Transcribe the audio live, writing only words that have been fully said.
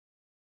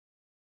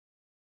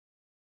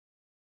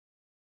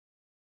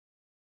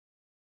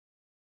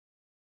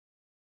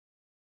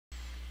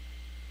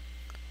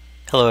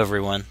Hello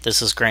everyone,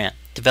 this is Grant,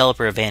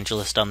 Developer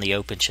Evangelist on the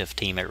OpenShift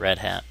team at Red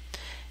Hat.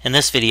 In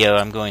this video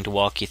I'm going to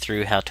walk you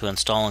through how to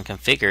install and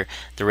configure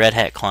the Red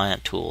Hat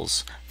client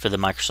tools for the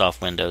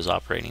Microsoft Windows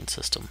operating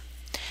system.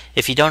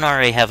 If you don't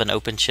already have an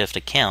OpenShift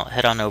account,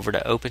 head on over to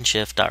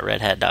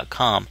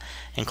openshift.redhat.com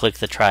and click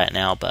the Try It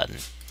Now button.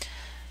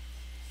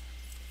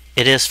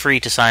 It is free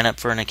to sign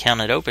up for an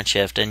account at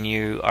OpenShift, and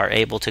you are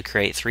able to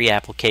create 3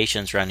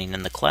 applications running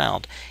in the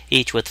cloud,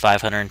 each with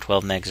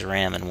 512 megs of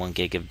RAM and 1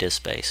 gig of disk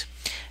space.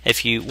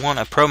 If you want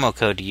a promo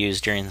code to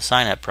use during the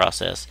sign-up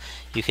process,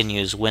 you can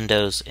use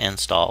Windows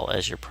Install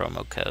as your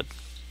promo code.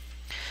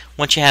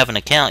 Once you have an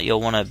account,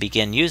 you'll want to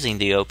begin using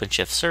the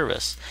OpenShift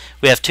service.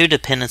 We have 2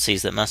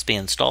 dependencies that must be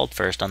installed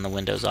first on the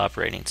Windows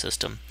operating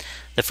system.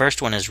 The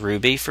first one is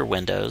Ruby for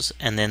Windows,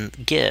 and then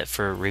Git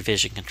for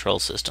revision control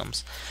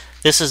systems.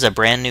 This is a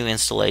brand new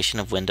installation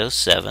of Windows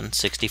 7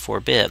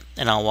 64-bit,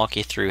 and I'll walk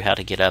you through how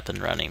to get up and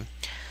running.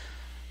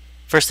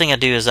 First thing I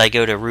do is I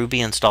go to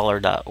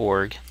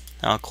rubyinstaller.org.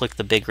 I'll click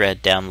the big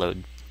red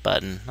download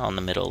button on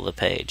the middle of the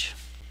page.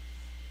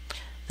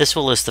 This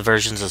will list the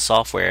versions of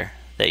software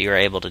that you are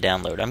able to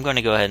download. I'm going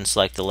to go ahead and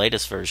select the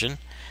latest version,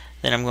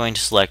 then I'm going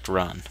to select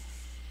Run.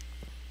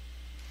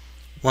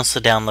 Once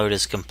the download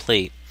is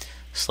complete,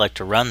 select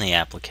to run the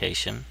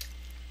application,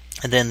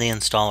 and then the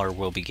installer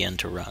will begin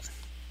to run.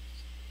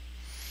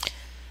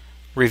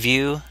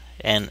 Review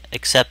and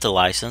accept the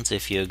license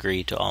if you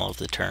agree to all of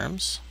the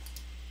terms.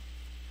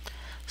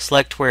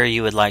 Select where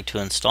you would like to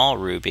install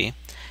Ruby,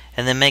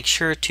 and then make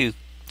sure to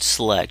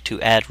select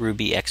to add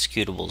Ruby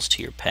executables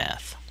to your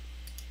path.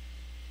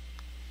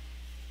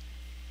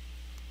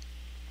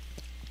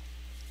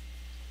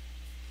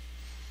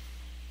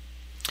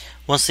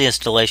 Once the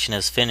installation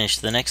is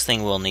finished, the next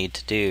thing we'll need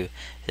to do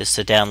is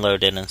to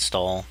download and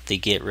install the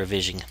Git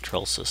revision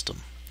control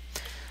system.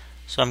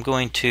 So I'm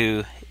going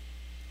to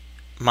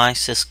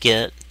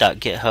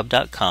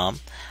mysysgit.github.com.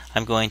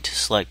 I'm going to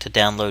select to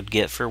download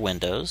Git for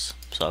Windows.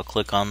 So I'll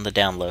click on the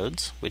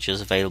downloads, which is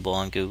available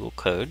on Google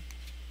Code.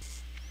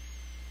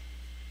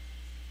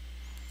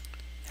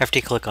 After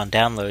you click on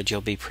download,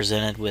 you'll be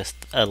presented with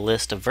a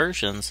list of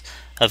versions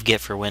of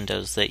Git for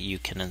Windows that you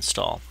can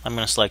install. I'm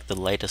going to select the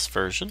latest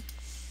version.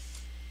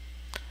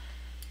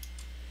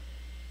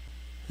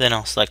 Then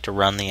I'll select to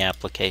run the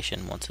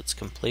application once it's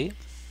complete.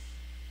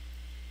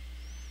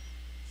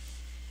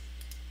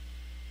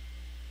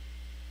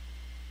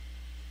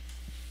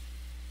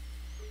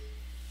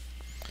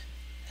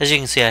 As you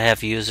can see, I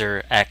have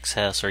user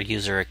access or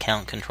user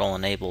account control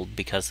enabled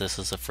because this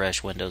is a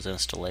fresh Windows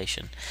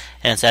installation,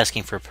 and it's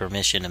asking for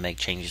permission to make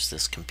changes to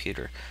this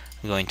computer.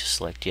 I'm going to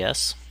select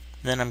yes.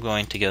 Then I'm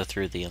going to go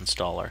through the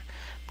installer.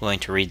 I'm going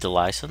to read the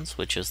license,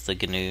 which is the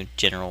GNU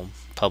General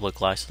Public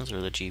License,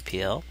 or the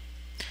GPL.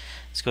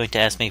 It's going to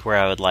ask me where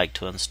I would like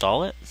to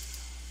install it.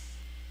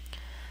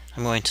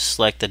 I'm going to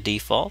select the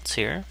defaults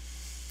here.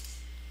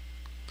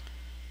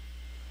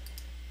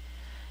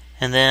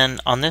 And then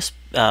on this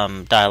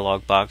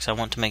dialog box, I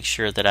want to make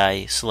sure that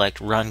I select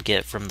Run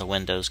Git from the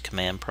Windows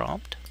command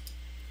prompt.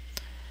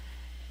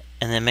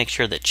 And then make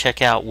sure that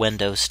Checkout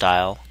Windows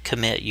Style,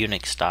 Commit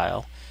Unix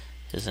Style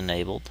is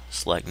enabled.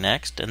 Select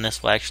Next, and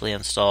this will actually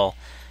install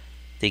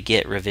the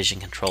Git revision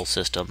control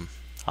system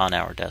on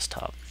our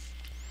desktop.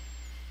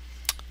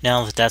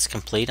 Now that that's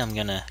complete, I'm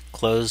going to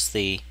close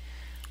the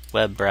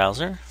web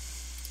browser,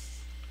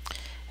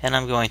 and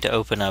I'm going to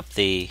open up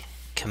the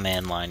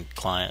command line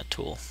client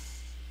tool.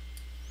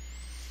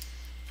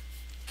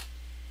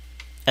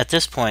 At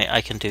this point,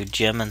 I can do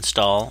gem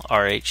install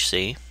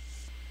RHC,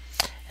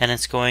 and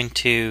it's going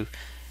to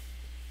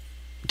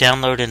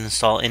download and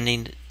install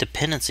any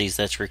dependencies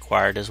that's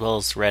required, as well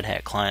as the Red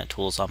Hat client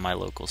tools on my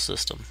local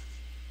system.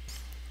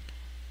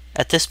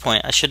 At this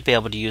point, I should be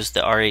able to use the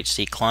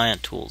RHC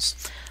client tools.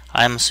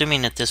 I'm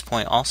assuming at this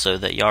point also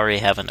that you already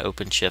have an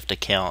OpenShift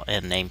account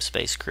and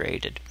namespace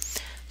created.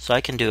 So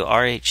I can do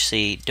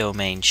RHC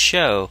domain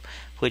show,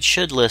 which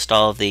should list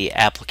all of the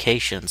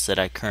applications that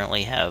I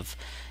currently have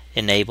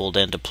enabled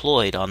and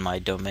deployed on my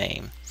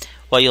domain.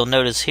 What you'll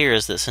notice here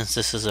is that since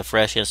this is a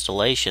fresh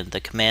installation, the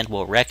command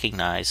will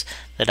recognize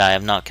that I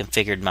have not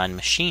configured my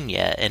machine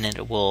yet, and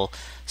it will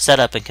set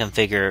up and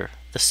configure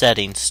the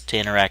settings to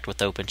interact with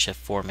OpenShift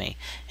for me,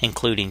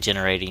 including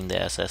generating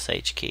the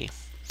SSH key.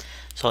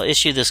 So I'll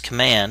issue this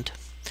command,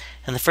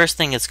 and the first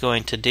thing it's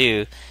going to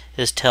do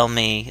is tell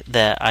me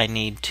that I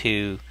need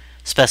to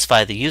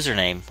specify the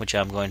username which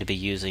I'm going to be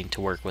using to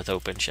work with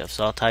OpenShift.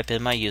 So I'll type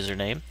in my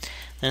username,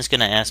 then it's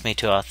going to ask me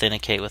to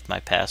authenticate with my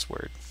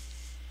password.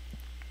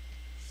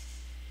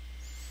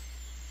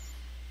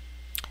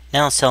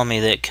 Now it's telling me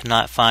that it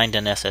cannot find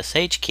an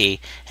SSH key,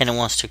 and it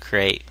wants to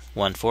create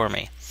one for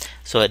me.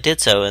 So it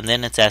did so, and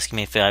then it's asking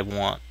me if I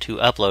want to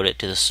upload it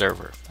to the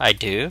server. I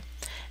do,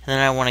 and then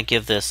I want to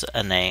give this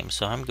a name.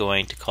 So I'm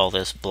going to call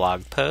this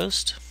blog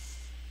post,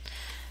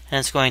 and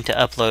it's going to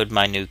upload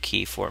my new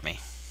key for me.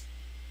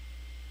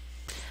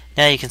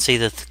 Now you can see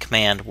that the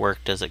command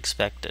worked as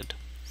expected.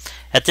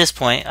 At this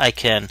point, I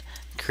can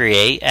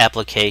create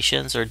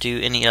applications or do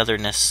any other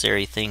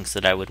necessary things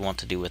that I would want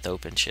to do with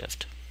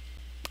OpenShift.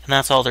 And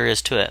that's all there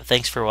is to it.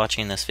 Thanks for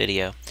watching this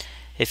video.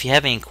 If you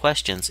have any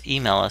questions,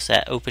 email us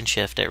at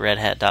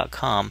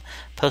openshift@redhat.com,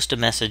 post a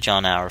message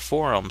on our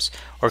forums,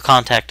 or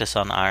contact us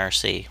on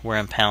IRC. We're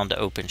impound to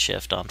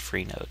OpenShift on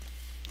Freenode.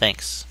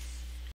 Thanks.